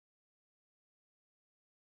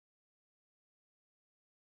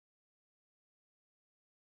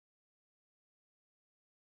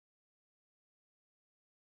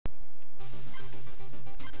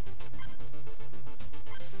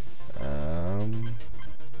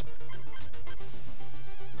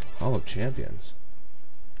of Champions.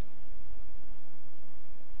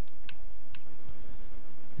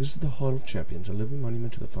 This is the Hall of Champions, a living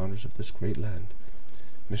monument to the founders of this great land.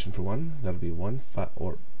 Mission for one, that'll be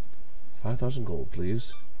 5,000 gold,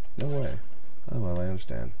 please. No way. Oh well, I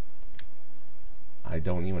understand. I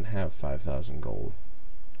don't even have 5,000 gold.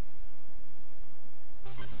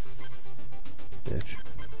 Bitch.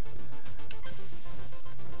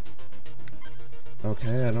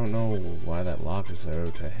 Okay, I don't know why that lock is there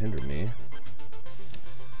to hinder me.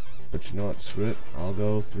 But you know what, screw it. I'll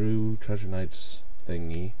go through Treasure Knight's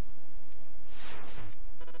thingy.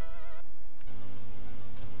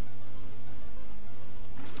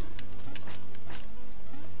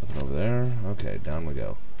 Nothing over there. Okay, down we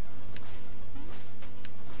go.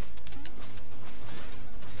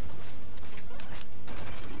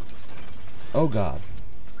 Oh god.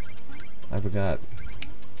 I forgot.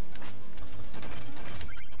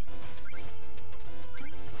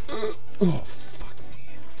 Oh, fuck me.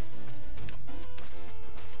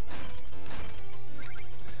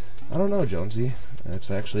 I don't know, Jonesy.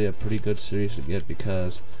 It's actually a pretty good series to get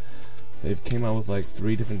because they've came out with like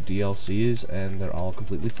 3 different DLCs and they're all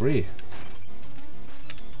completely free.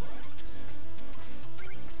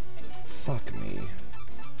 Fuck me.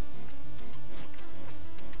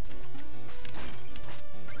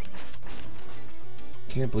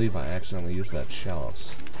 Can't believe I accidentally used that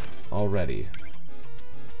chalice already.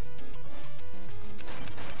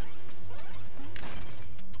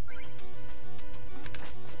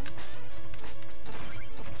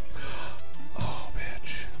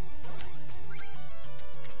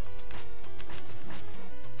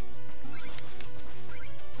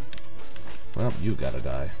 Well, you gotta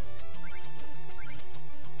die.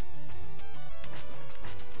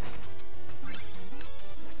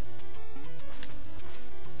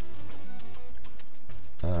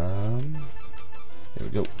 Here we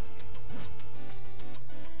go.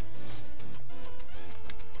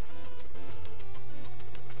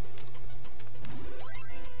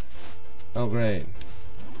 Oh, great.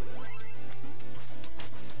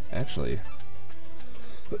 Actually,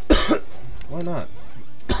 why not?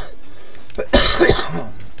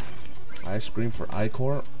 Ice cream for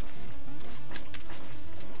Icor.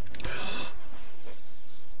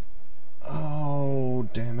 Oh,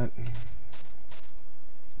 damn it.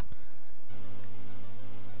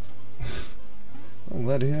 I'm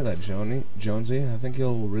glad to hear that, Jonesy. I think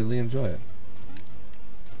you'll really enjoy it.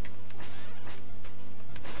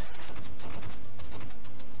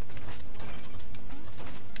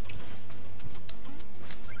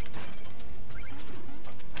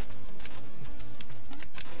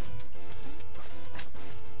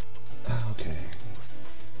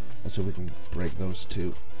 So we can break those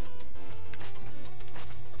 2.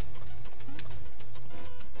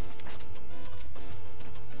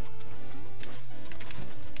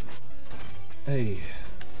 Hey,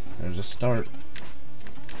 there's a start.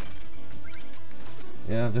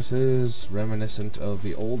 Yeah, this is reminiscent of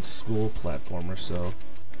the old school platformer, so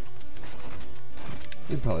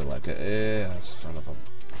you'd probably like it. Yeah, son of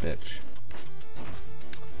a bitch.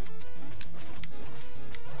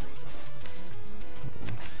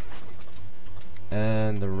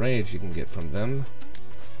 And the rage you can get from them,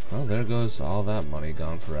 well, there goes all that money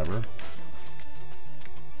gone forever.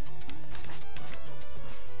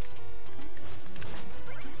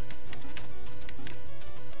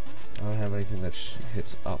 I don't have anything that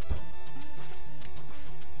hits up.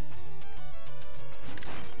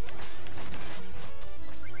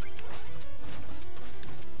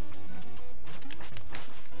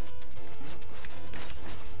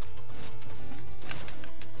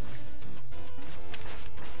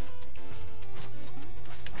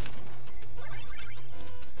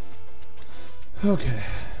 Okay.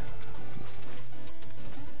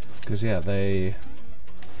 Because, yeah, in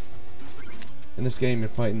this game you're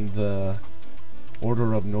fighting the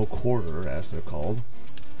Order of No Quarter, as they're called.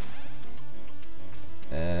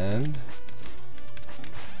 And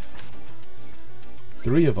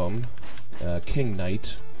 3 of them, King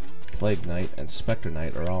Knight, Plague Knight, and Spectre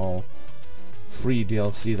Knight, are all free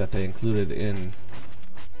DLC that they included in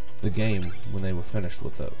the game when they were finished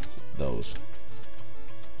with those.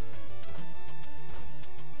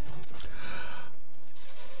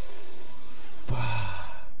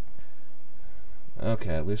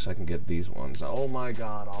 Okay, at least I can get these ones. Oh my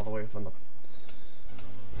god, all the way from the...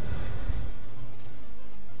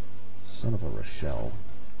 Son of a Rochelle.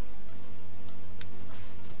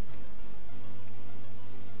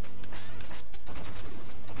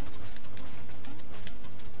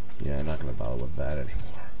 Yeah, I'm not gonna bother with that anymore.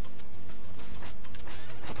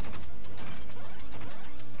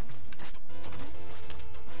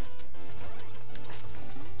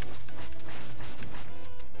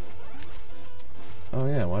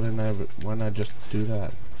 Why not just do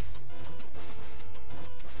that?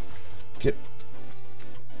 Get.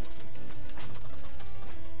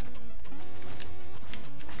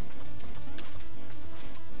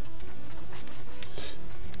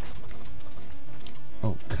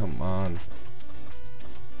 Oh, come on.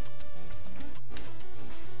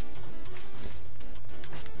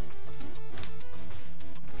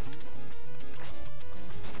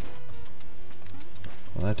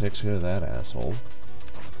 Well, that takes care of that asshole.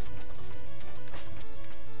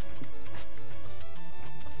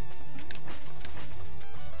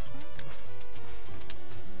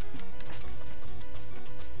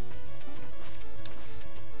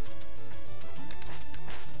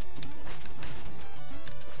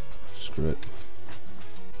 Screw it.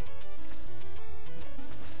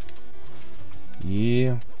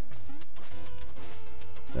 Yeah.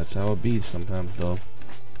 That's how it be sometimes, though.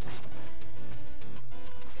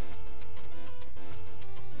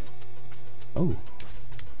 Oh.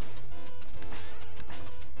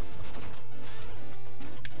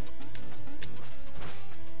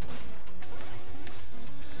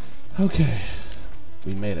 Okay.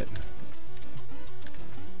 We made it.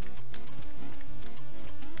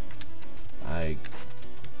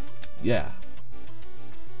 Yeah.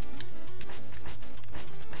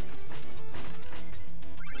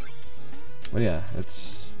 Well, yeah,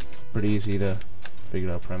 it's pretty easy to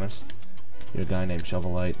figure out premise. You're a guy named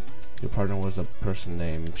Shovelite. Your partner was a person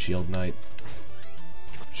named Shield Knight.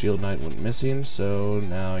 Shield Knight went missing, so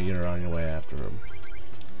now you're on your way after him.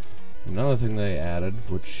 Another thing they added,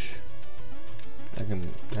 which I can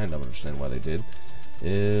kind of understand why they did,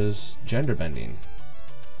 is gender bending.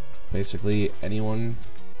 Basically, everyone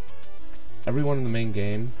in the main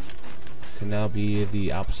game can now be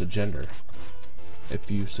the opposite gender, if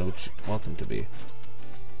you so want them to be.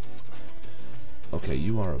 Okay,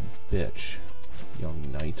 you are a bitch,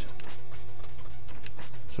 young knight.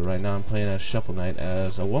 So right now I'm playing as Shuffle Knight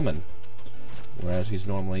as a woman, whereas he's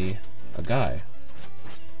normally a guy.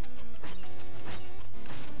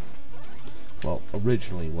 Well,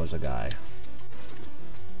 originally was a guy.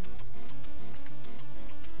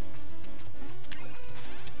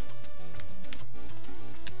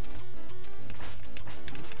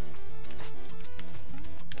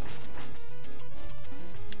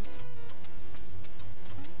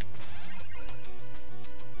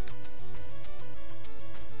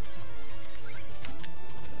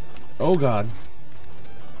 Oh God.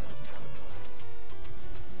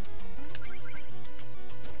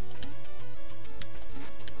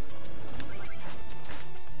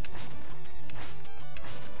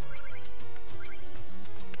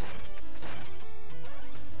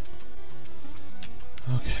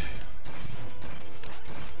 Okay.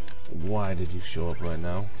 Why did you show up right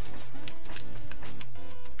now?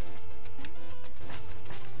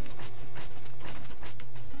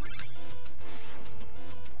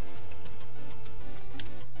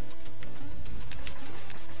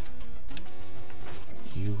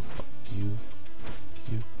 You.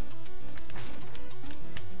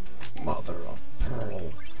 Mother of pearl.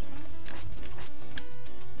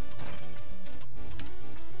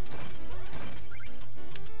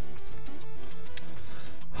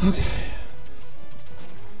 Okay.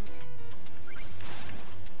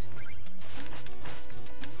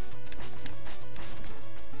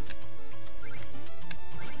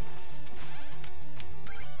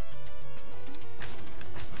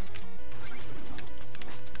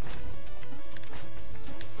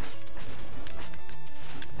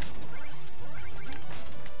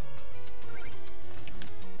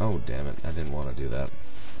 Oh, damn it. I didn't want to do that.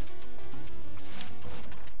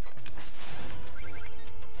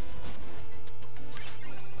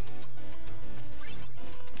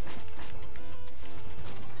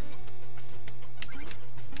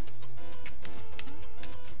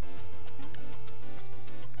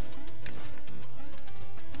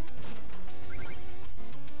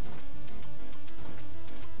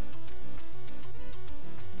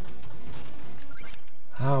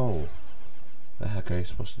 How the heck are you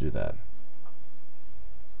supposed to do that?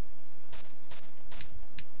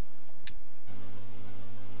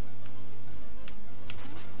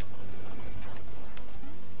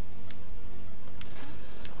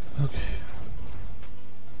 Okay.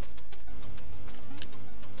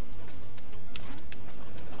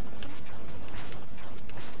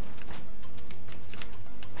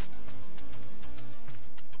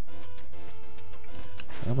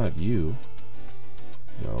 How about you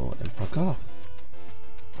go and fuck off?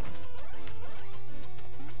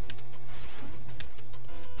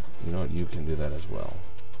 You know what? You can do that as well.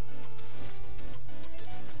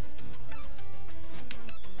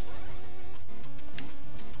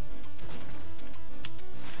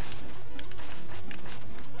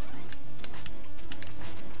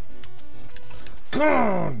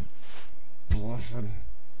 God bless it.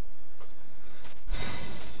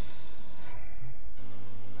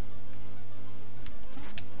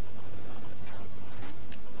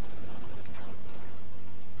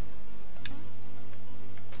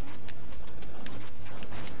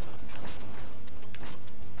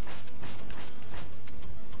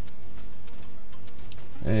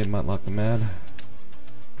 Hey, Matlock the Mad.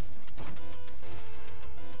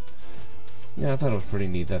 Yeah, I thought it was pretty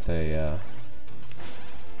neat that they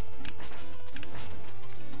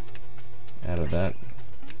added that.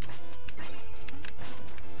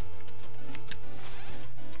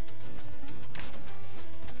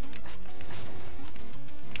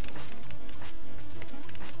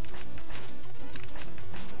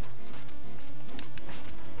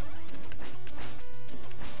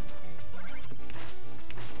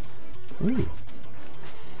 Ooh.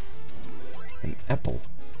 An apple.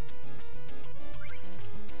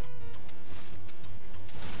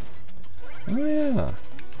 Oh yeah.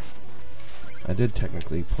 I did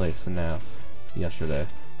technically play FNAF yesterday.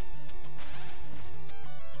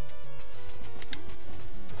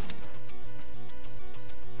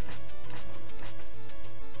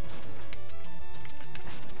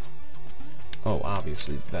 Oh,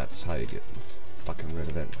 obviously that's how you get fucking rid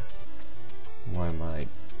of it. Why am I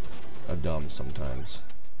a dumb sometimes?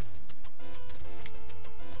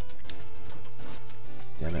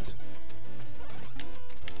 Damn it.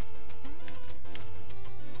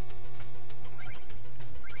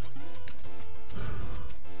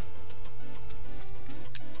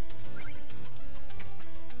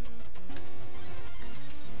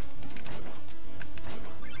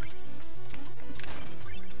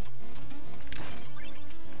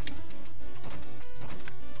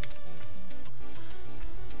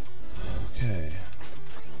 Okay.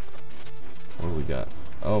 What do we got?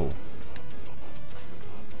 Oh.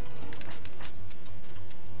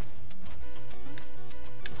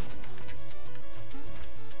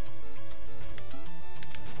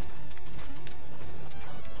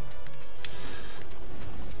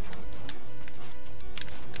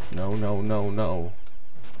 No, no, no, no.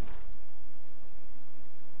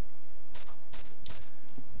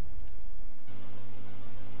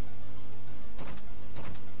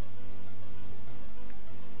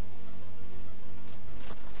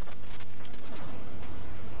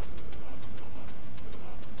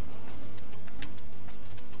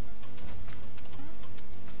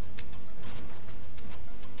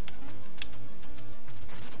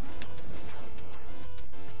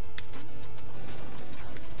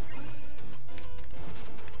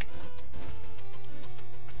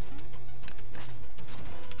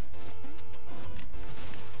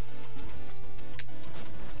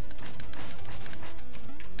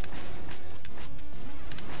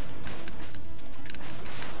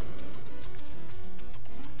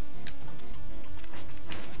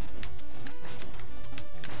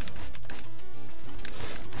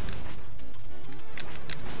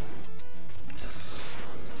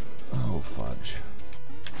 Fudge.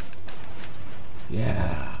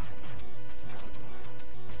 Yeah.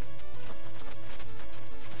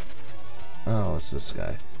 Oh, it's this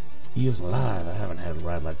guy. He was alive. I haven't had a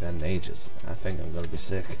ride like that in ages. I think I'm gonna be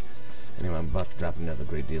sick. Anyway, I'm about to drop another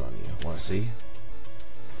great deal on you. Wanna see?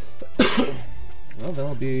 Well,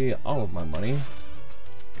 that'll be all of my money.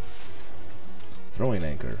 Throwing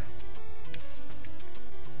anchor.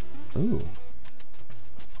 Ooh.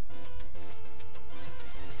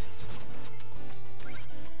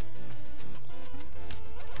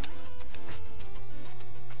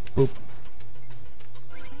 Boop.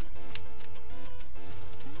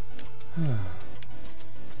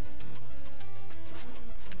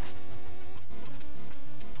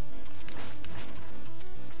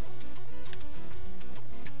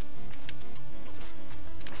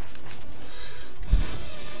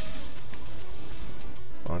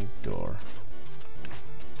 Front door.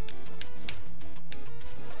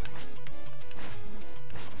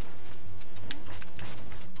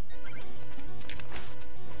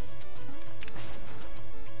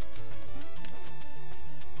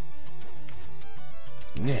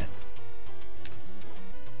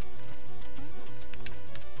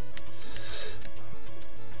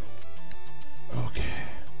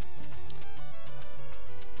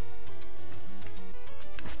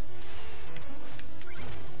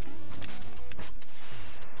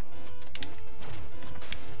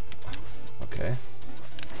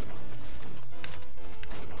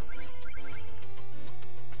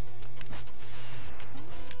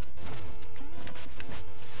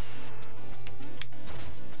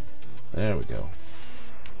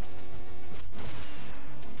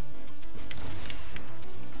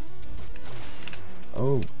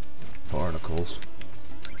 Oh, barnacles.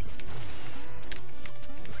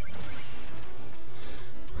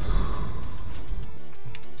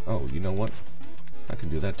 Oh, you know what? I can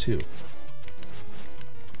do that too.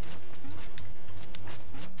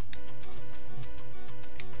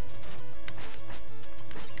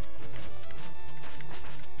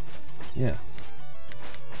 Yeah.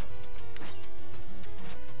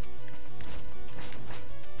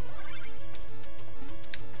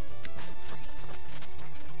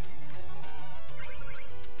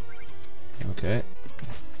 Okay.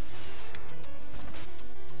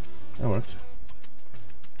 That worked.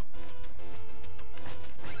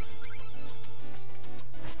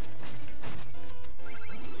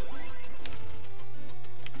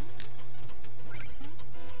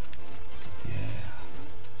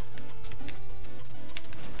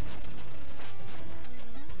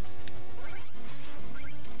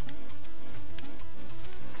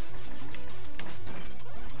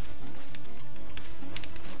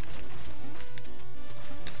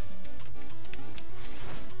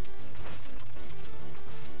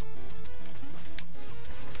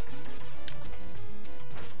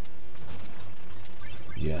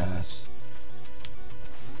 Yes.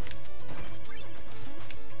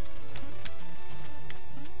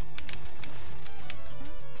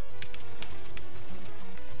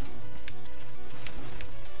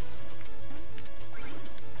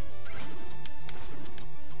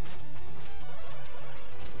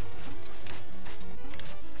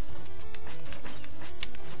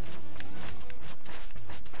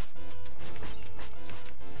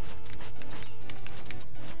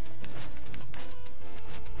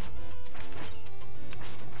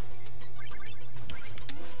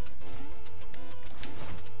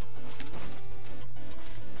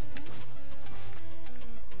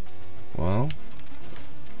 Well,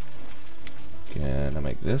 can I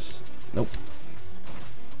make this? Nope.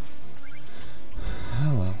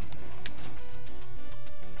 Oh well.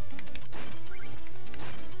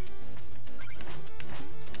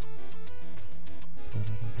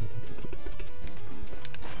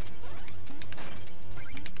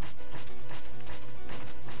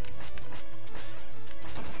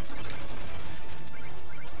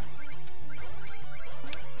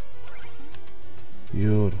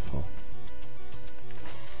 Beautiful.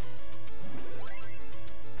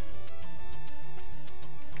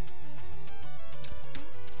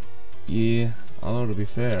 Yeah, although to be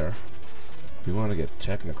fair, if you want to get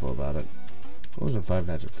technical about it, it wasn't Five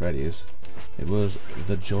Nights at Freddy's. It was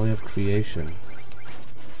The Joy of Creation.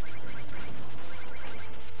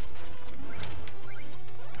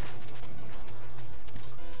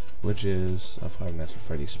 Which is a Five Nights at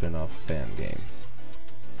Freddy's spin-off fan game.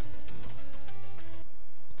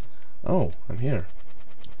 Oh, I'm here.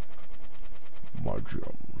 My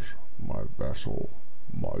gems, my vessel,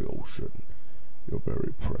 my ocean, your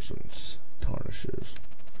very presence tarnishes.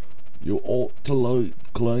 You ought to lay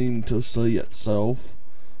claim to see itself.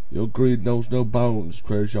 Your greed knows no bounds,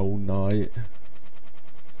 treasure knight.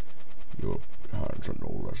 Your hands are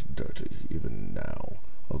no less dirty, even now.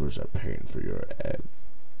 Others are paying for your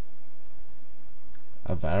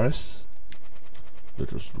avarice.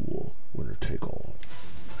 Let us duel, winner take all.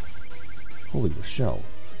 Holy Rochelle.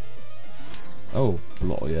 Oh,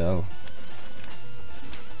 bloody hell.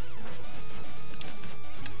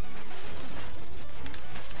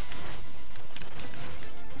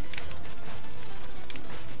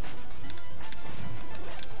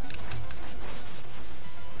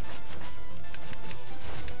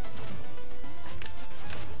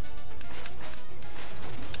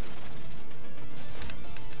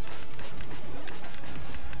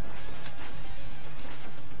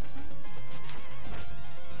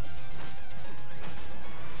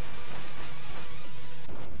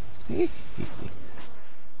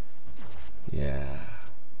 Yeah.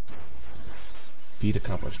 Feat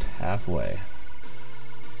accomplished halfway.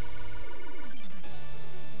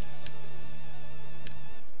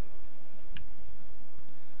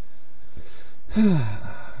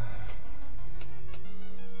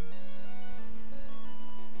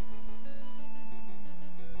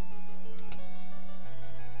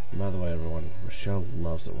 By the way, everyone, Rochelle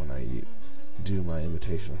loves it when I do my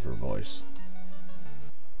imitation of her voice.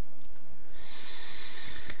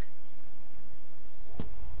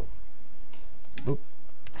 Boop.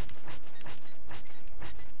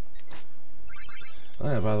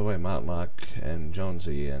 Oh yeah, by the way, Matlock and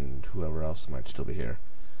Jonesy and whoever else might still be here.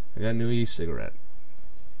 I got a new e-cigarette.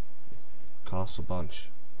 Costs a bunch,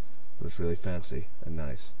 but it's really fancy and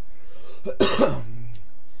nice.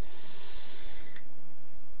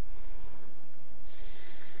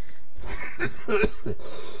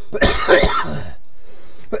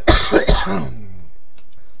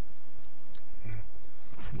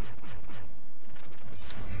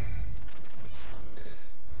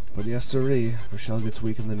 But yes, sirree, Rochelle gets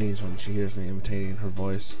weak in the knees when she hears me imitating her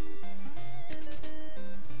voice.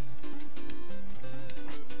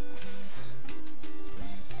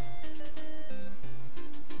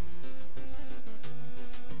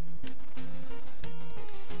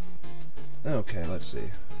 Okay, let's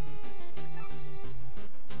see.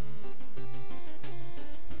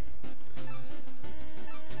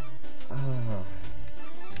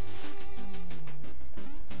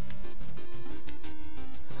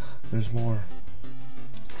 There's more.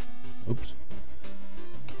 Oops.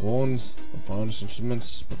 Horns, the finest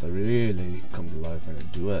instruments, but they really come to life when you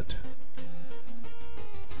do it.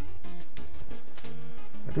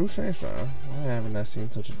 I do say so. Why haven't I seen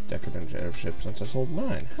such a decadent airship since I sold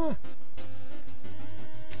mine? Huh.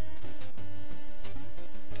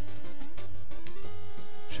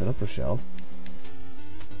 Shut up, Rochelle.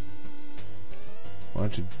 Why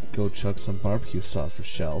don't you go chug some barbecue sauce,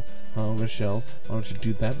 Rochelle? Huh, Rochelle? Why don't you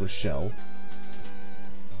do that, Rochelle?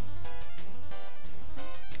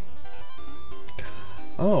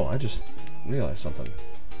 Oh, I just realized something.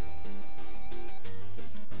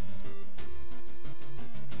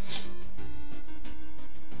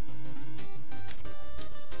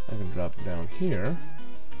 I can drop down here.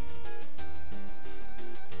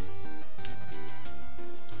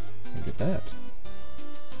 And get that.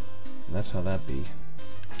 And that's how that be.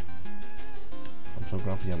 I'm so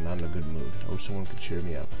grumpy I'm not in a good mood. I wish someone could cheer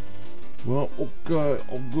me up. Well, okay,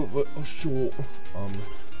 I'll give it a shot.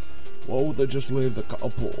 Why would they just leave the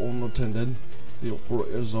catapult unattended? The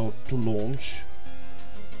operator's out to launch.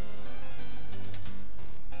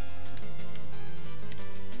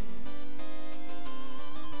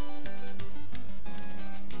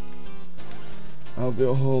 Have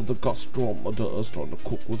you heard the gastrometer is trying to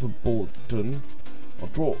cook with a bulletin? I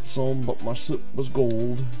dropped some, but my sip was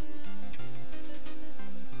gold.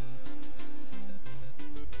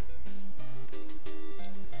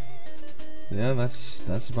 Yeah,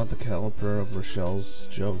 that's about the caliber of Rochelle's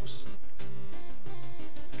jokes.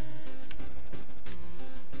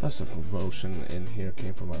 That's a commotion in here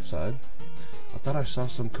came from outside. I thought I saw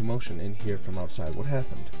some commotion in here from outside. What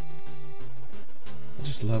happened? I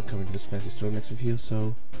just love coming to this fancy store. It makes me feel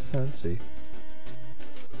so fancy.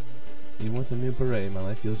 Even with a new beret, my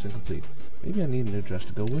life feels incomplete. Maybe I need a new dress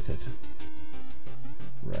to go with it.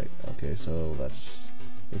 Right, okay, so that's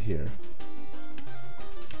it here.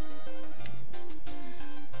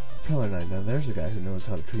 Thriller Knight, now there's a guy who knows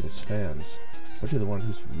how to treat his fans. But you're the one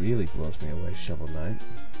who's really blows me away, Shovel Knight.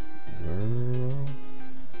 Girl.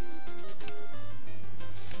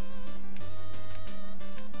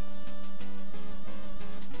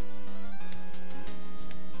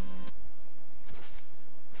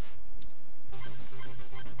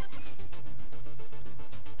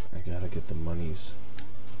 I gotta get the monies.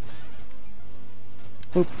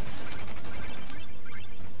 Boop.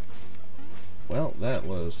 Well, that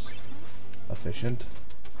was efficient.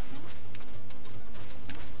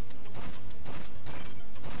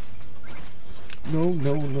 No,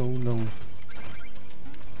 no, no, no.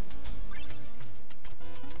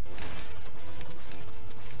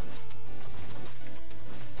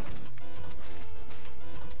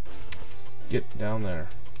 Get down there.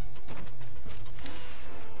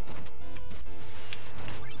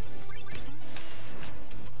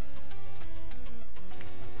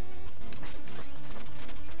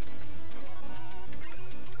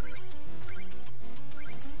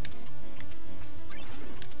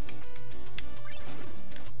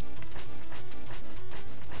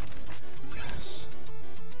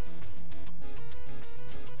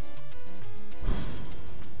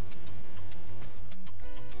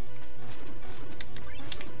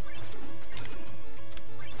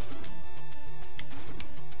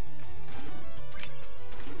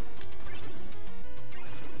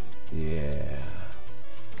 Yeah.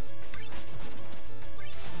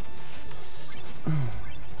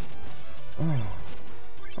 Oh.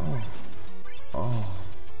 Oh. Oh.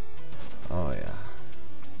 Oh, yeah.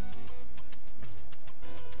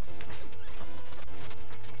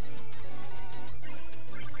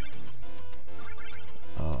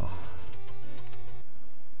 Oh.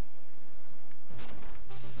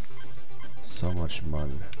 So much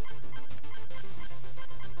money.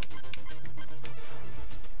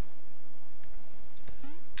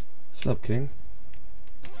 Sup, King?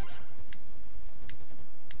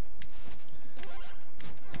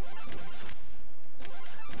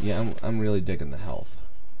 Yeah, I'm really digging the health.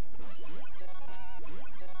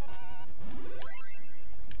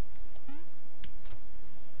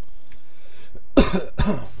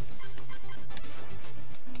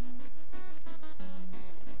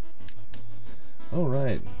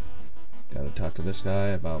 Alright. Gotta talk to this guy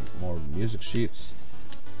about more music sheets.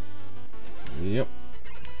 Yep.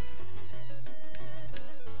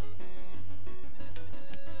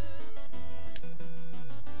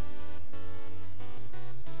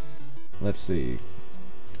 Let's see.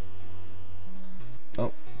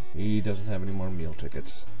 Oh, he doesn't have any more meal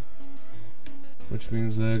tickets. Which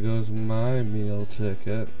means there goes my meal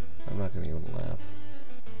ticket. I'm not gonna even laugh.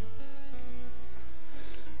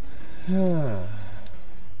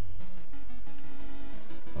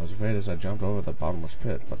 I was afraid as I jumped over the bottomless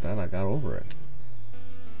pit, but then I got over it.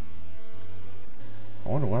 I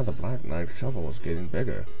wonder why the Black Knight shovel was getting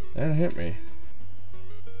bigger. It hit me.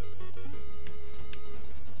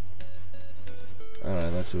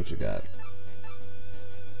 Alright, let's see what you got.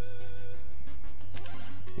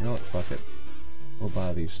 You know what? Fuck it. We'll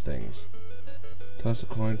buy these things. Toss a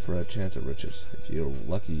coin for a chance at riches. If you're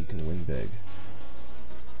lucky, you can win big.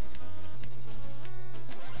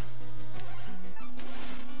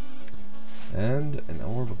 And an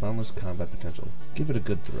orb of boundless combat potential. Give it a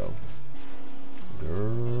good throw.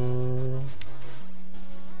 Girl.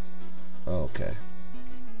 Okay.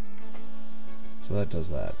 So that does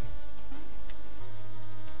that.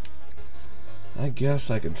 I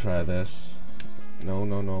guess I can try this. No,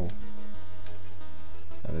 no, no.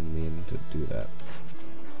 I didn't mean to do that.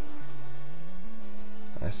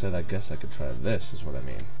 I said I guess I could try this, is what I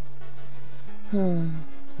mean.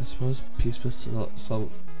 I suppose peaceful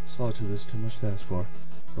solitude is too much to ask for.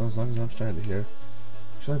 Well, as long as I'm stranded here.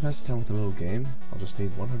 Shall I pass the time with a little game? I'll just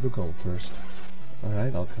need 100 gold first.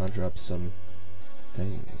 Alright, I'll conjure up some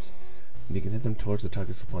things. And you can hit them towards the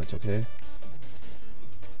target for points, okay?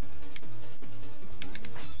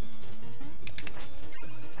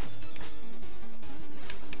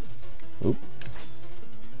 Oop.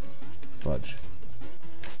 Fudge.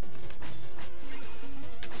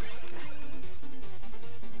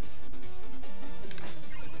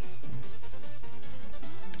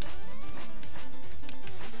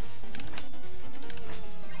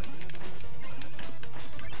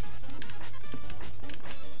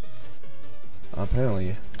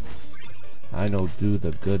 Apparently, I know do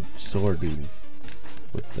the good swording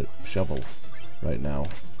with the shovel right now.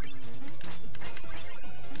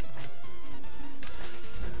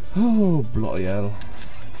 Oh, bloody hell.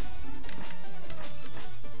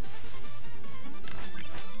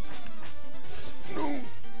 No.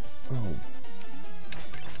 Oh.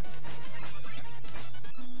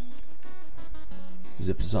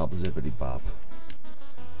 Zip zop zippity bop.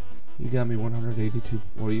 You got me 182,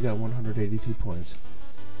 or you got 182 points.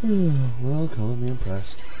 Well, color me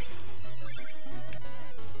impressed.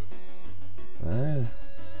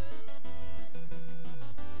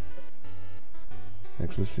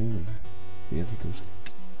 Thanks for streaming. Be introduced.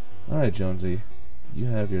 Alright, Jonesy. You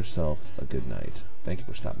have yourself a good night. Thank you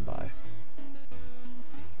for stopping by.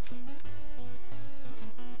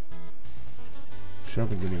 Shut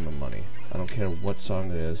up and give me my money. I don't care what song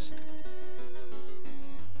it is.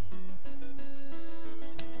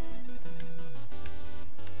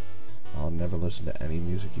 I'll never listen to any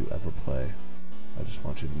music you ever play. I just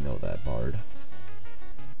want you to know that, Bard.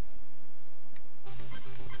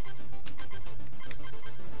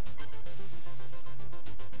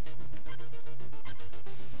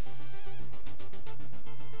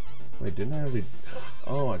 Wait, didn't I already...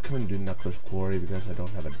 Oh, I couldn't do Knuckler's Quarry because I don't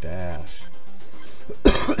have a dash.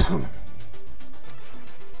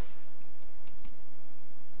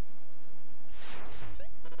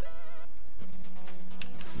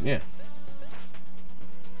 Yeah.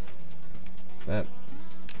 That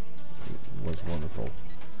was wonderful.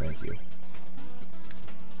 Thank you.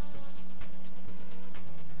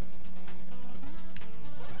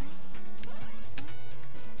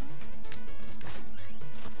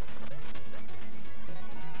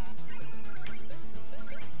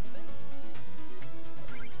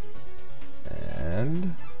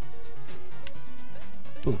 And...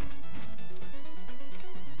 boom.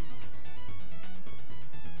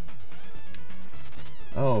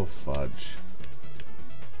 Oh, fudge.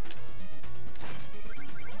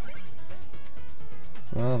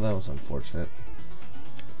 Well, that was unfortunate.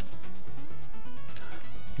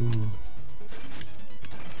 Ooh.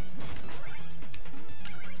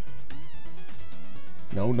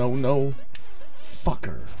 No, no, no.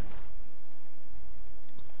 Fucker.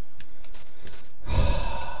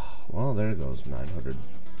 Well, there goes $900.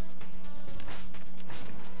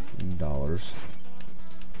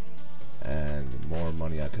 And more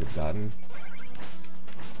money I could have gotten.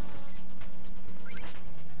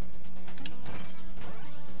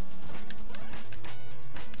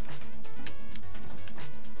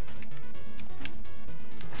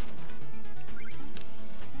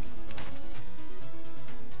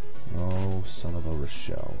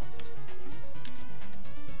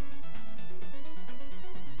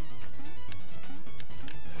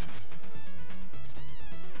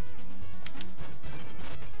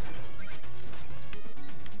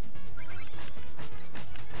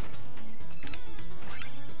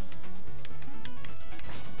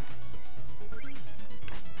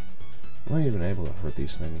 Am I even able to hurt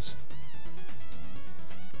these things?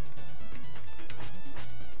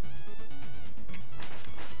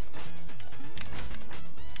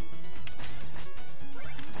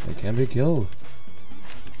 They can be killed.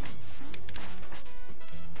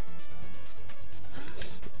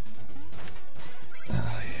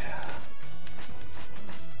 Oh yeah.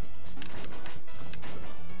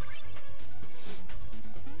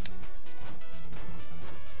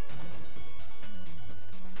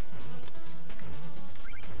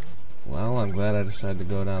 Well, I'm glad I decided to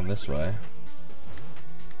go down this way.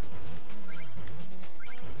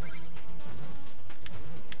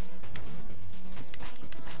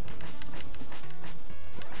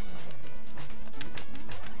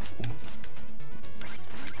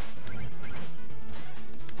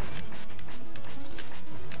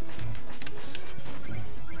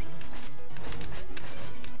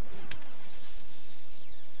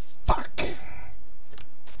 Fuck.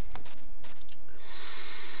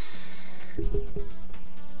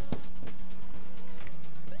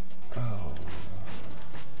 Oh.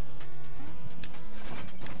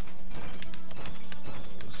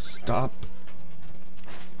 Stop.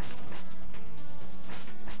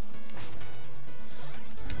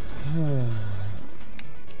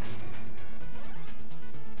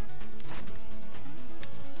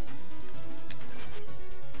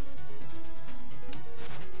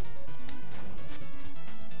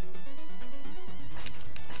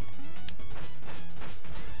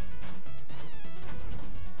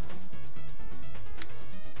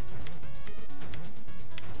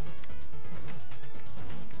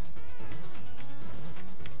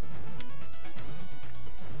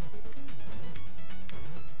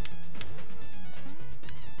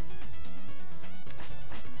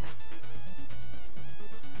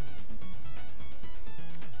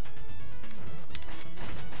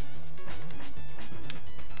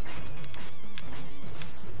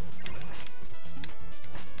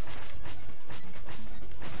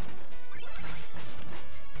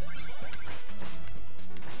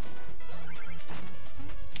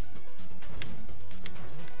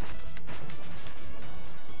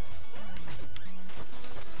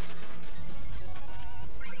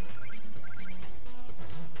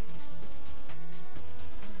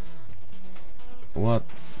 What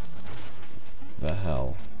the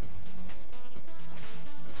hell?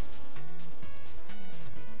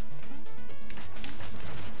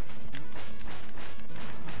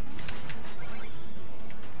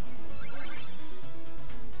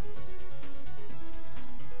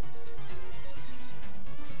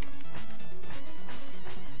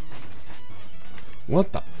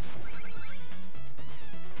 What the?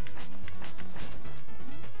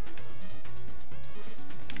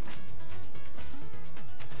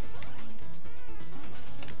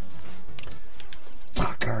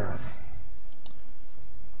 Fucker.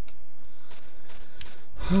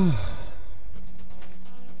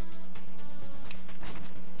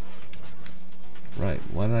 Right,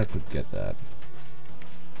 why did I forget that?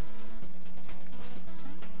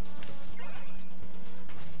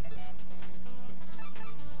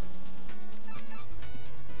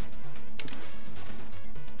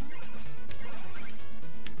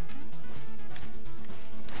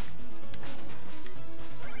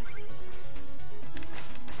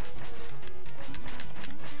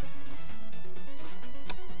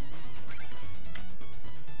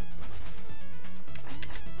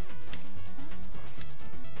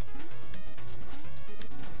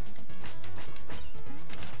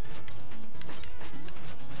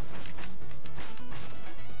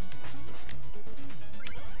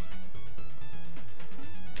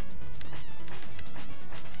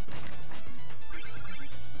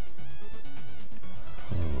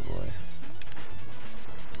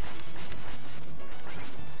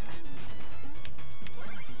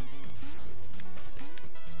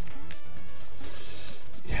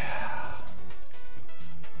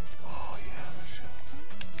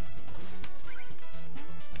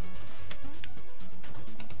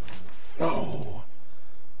 No.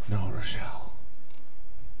 No, Rochelle.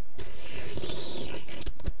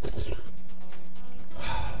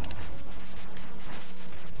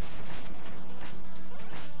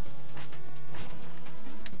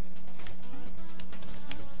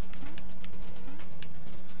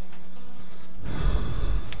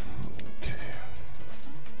 Okay.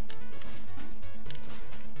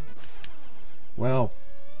 Well,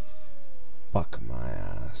 fuck my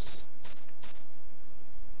ass.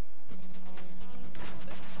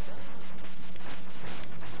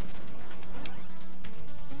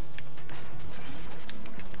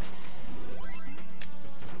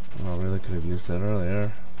 Oh, really could have used that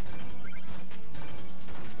earlier.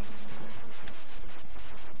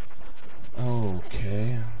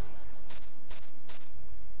 Okay.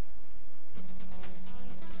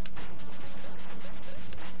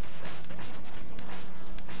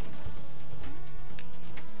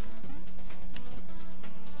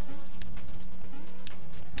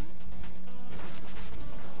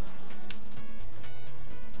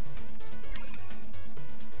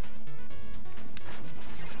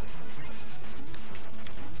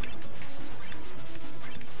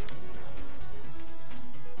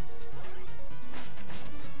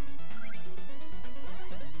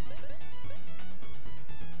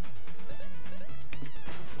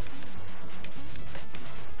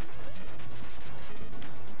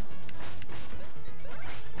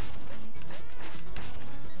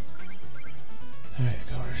 There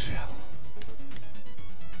you go, Rochelle.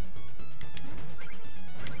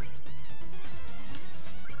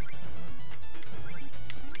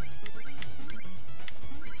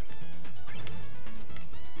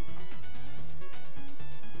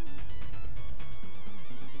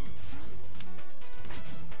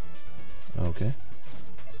 Okay.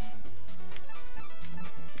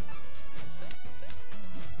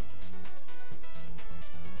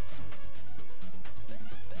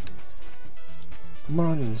 Come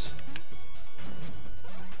on.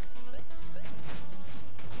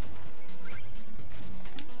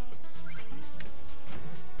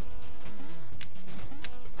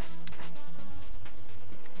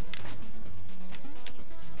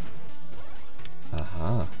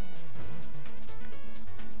 Aha.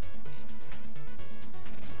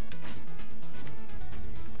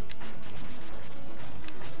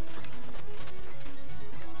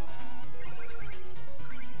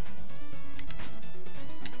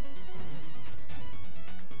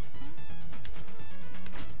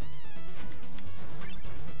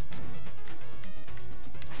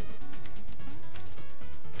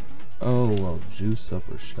 Oh, well, juice up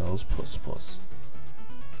Rochelle's puss puss.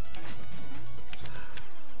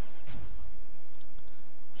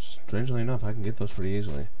 Strangely enough, I can get those pretty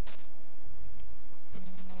easily.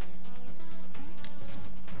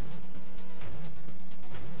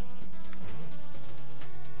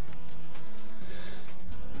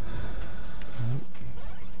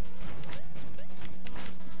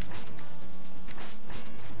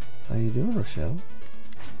 How you doing, Rochelle?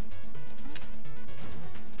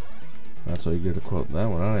 That's how you get to quote that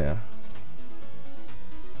one, aren't ya?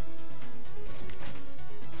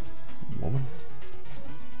 Woman.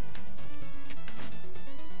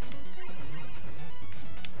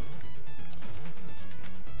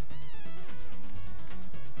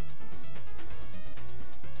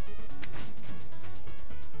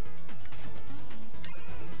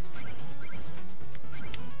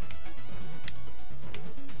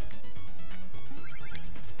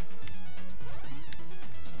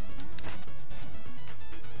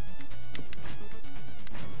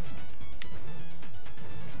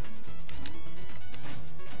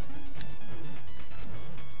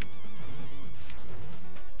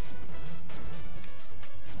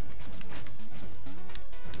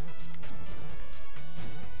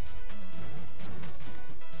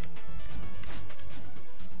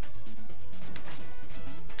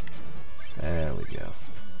 There we go.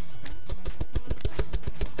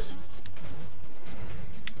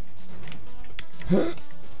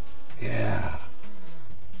 Yeah.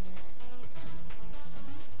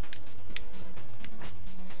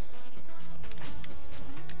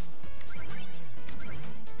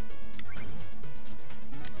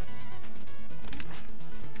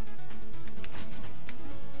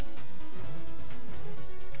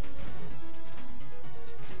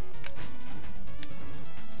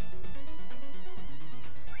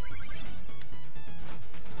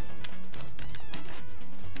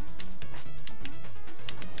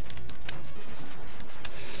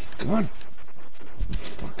 Come on.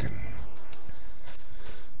 Fucking.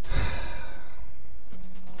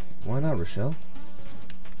 Why not, Rochelle?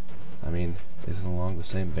 I mean, isn't along the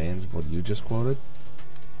same veins of what you just quoted?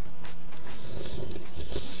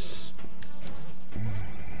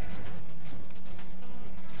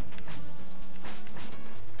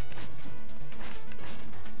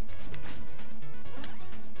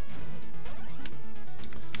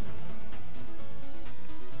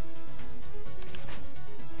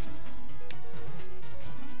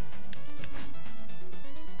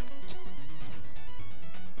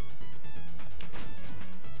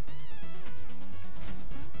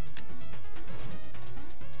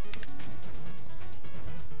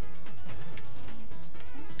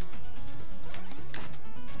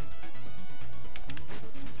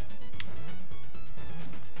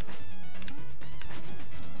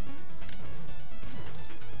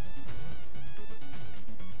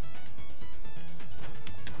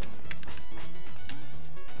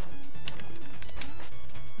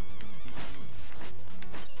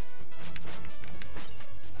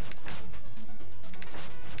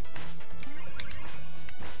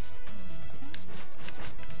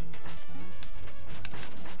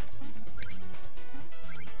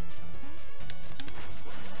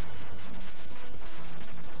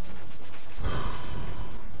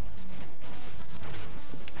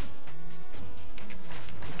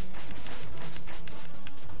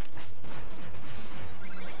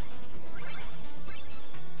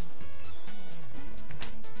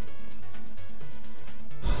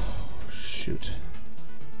 shoot.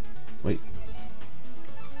 Wait.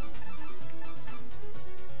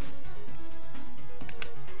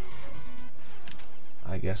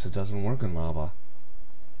 I guess it doesn't work in lava.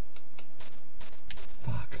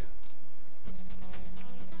 Fuck.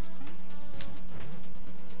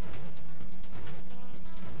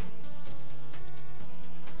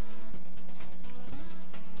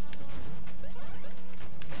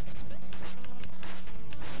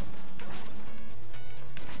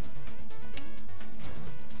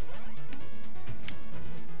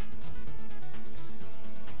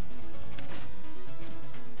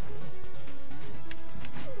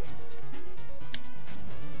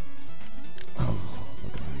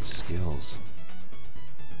 Skills.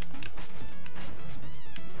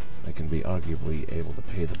 They can be arguably able to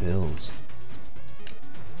pay the bills.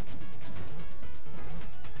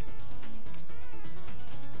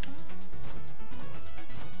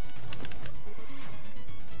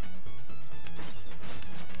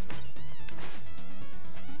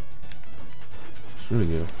 Screw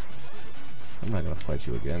you. I'm not gonna fight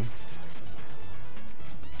you again.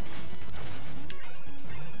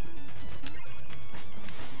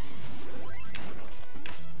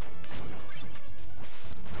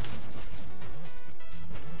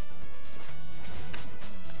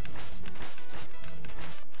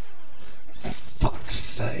 Fuck's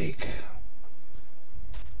sake.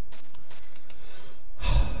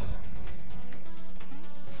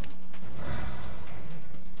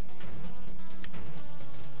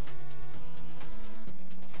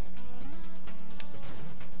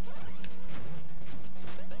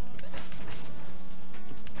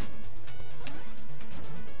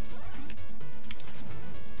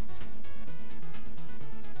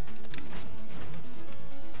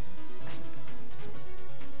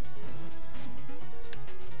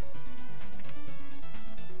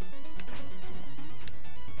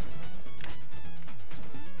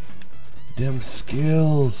 Them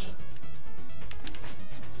skills.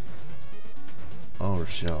 Oh,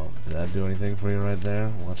 Rochelle, did that do anything for you right there?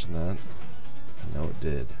 Watching that? I know it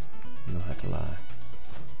did. You don't have to lie.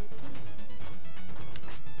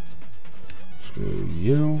 Screw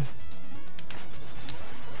you.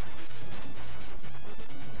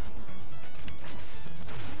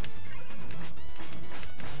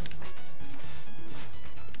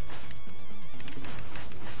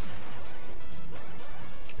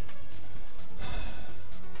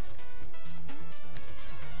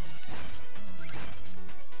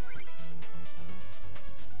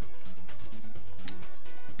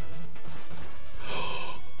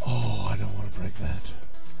 That.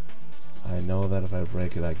 I know that if I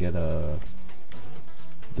break it, I get the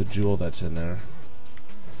jewel that's in there.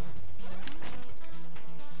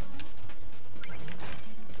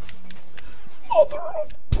 Mother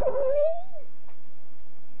of pearl!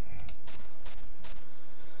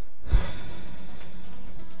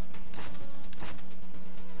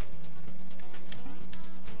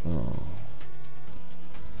 Oh.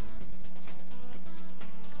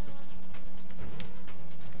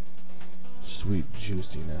 Sweet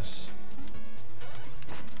juiciness.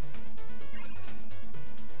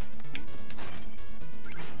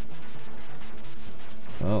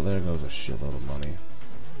 Well, there goes a shitload of money.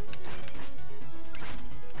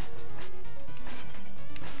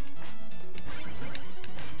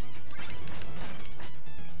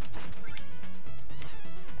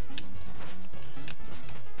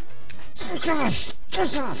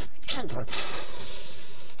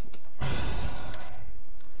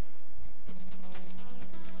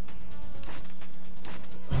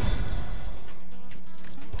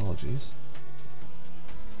 Apologies.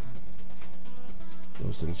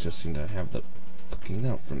 Those things just seem to have the fucking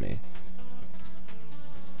out for me.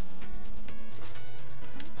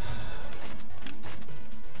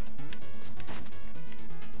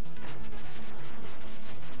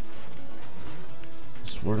 I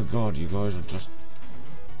swear to God, you guys are just...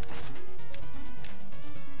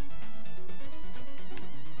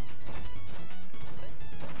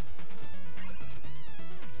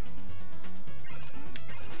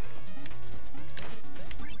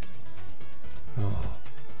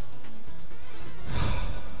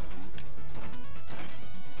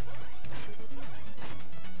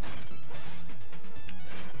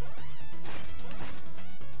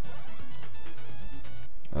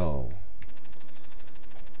 Oh.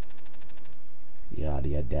 You're out of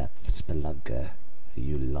your depth, Spelunker. Are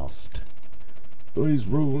you lost? These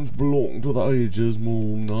ruins belong to the ages,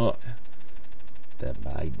 Moon Knight. They're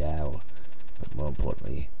mine now. But more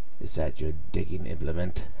importantly, is that your digging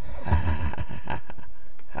implement? Ha ha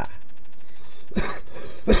ha.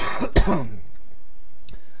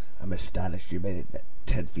 I'm astonished you made it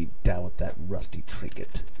 10 feet down with that rusty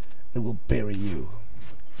trinket. It will bury you.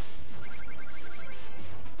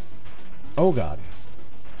 Oh god.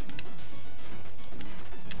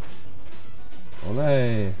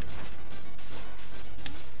 Olay.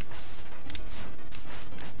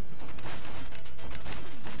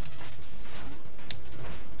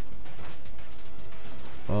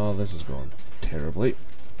 Oh, this is going terribly.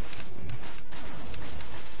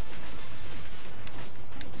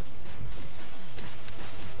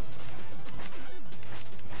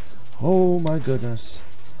 Oh my goodness.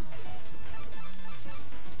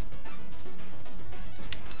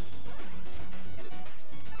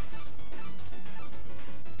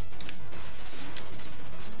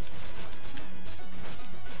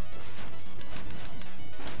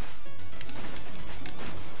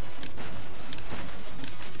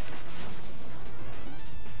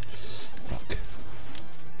 Fuck.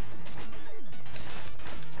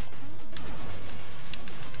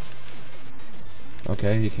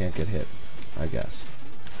 Okay, he can't get hit, I guess.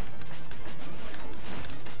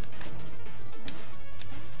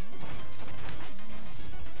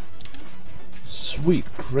 Sweet,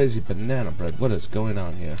 crazy banana bread. What is going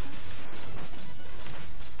on here?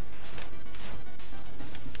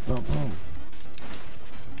 Boom, boom.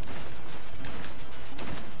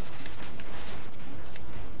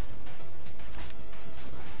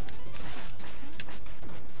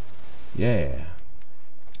 Yeah.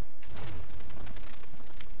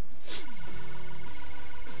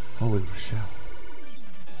 Holy Rochelle.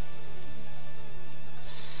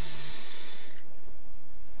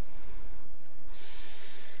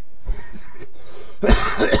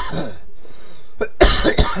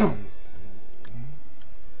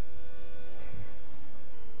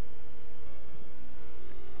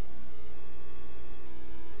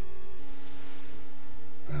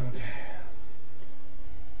 Okay.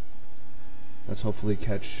 Let's hopefully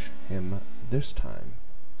catch him this time.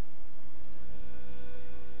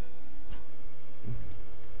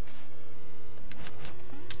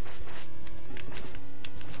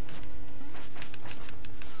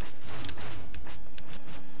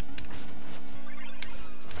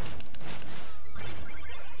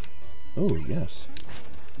 Oh, yes.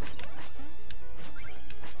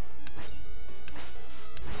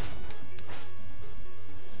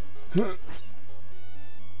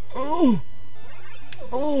 Oh!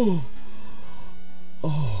 Oh!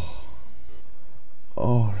 Oh!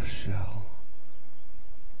 Oh, Rochelle.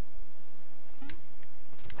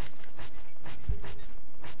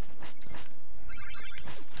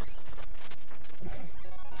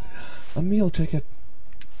 A meal ticket.